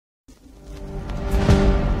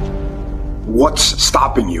What's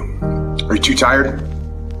stopping you? Are you too tired?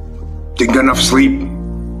 Didn't get enough sleep?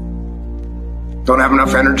 Don't have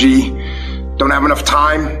enough energy? Don't have enough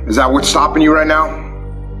time? Is that what's stopping you right now?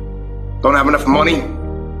 Don't have enough money?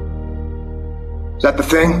 Is that the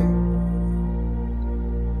thing?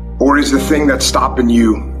 Or is the thing that's stopping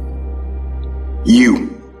you, you?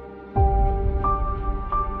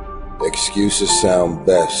 Excuses sound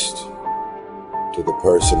best to the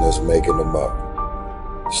person that's making them up.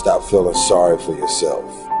 Stop feeling sorry for yourself.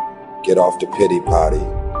 Get off the pity potty.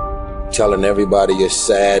 Telling everybody your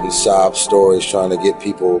sad and sob stories, trying to get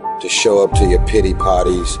people to show up to your pity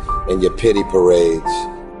potties and your pity parades.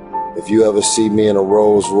 If you ever see me in a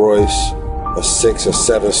Rolls Royce, a 6 or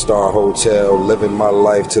 7 star hotel, living my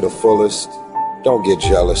life to the fullest, don't get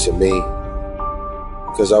jealous of me,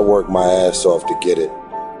 because I worked my ass off to get it.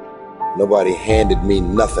 Nobody handed me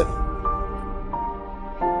nothing.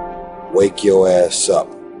 Wake your ass up.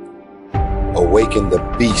 Awaken the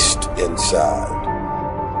beast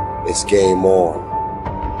inside. It's game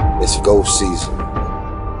on. It's go season.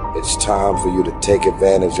 It's time for you to take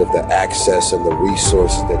advantage of the access and the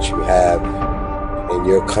resources that you have in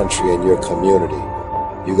your country and your community.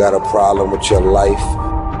 You got a problem with your life.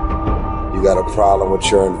 You got a problem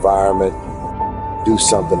with your environment. Do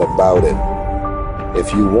something about it.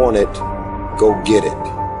 If you want it, go get it.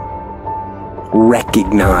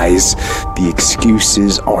 Recognize the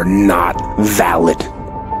excuses are not valid.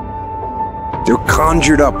 They're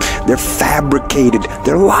conjured up, they're fabricated,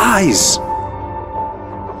 they're lies.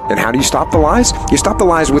 And how do you stop the lies? You stop the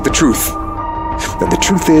lies with the truth. And the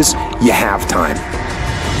truth is, you have time.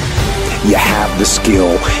 You have the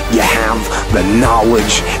skill, you have the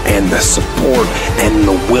knowledge and the support and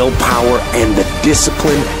the willpower and the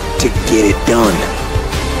discipline to get it done.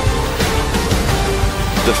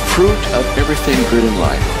 The fruit of everything good in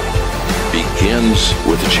life begins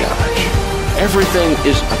with a challenge. Everything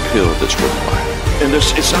is uphill that's worthwhile. And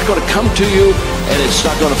it's not going to come to you, and it's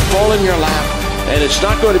not going to fall in your lap, and it's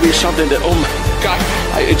not going to be something that, oh my God,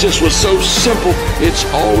 it just was so simple. It's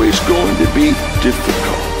always going to be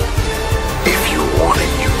difficult. If you want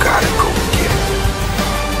it, you gotta go get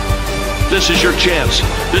it. This is your chance.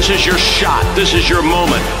 This is your shot. This is your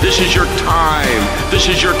moment. This is your time. This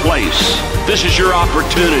is your place. This is your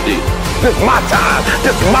opportunity. This is my time.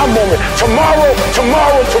 This is my moment. Tomorrow,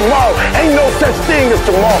 tomorrow, tomorrow. Ain't no such thing as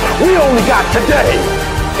tomorrow. We only got today.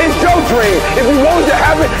 It's your dream. If you wanted to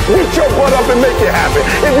have it, reach your butt up and make it happen.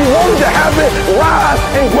 If you wanted to have it, rise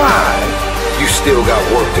and grind. You still got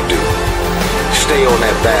work to do. Stay on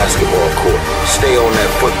that basketball court. Stay on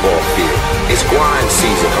that football field. It's grind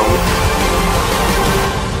season, homie.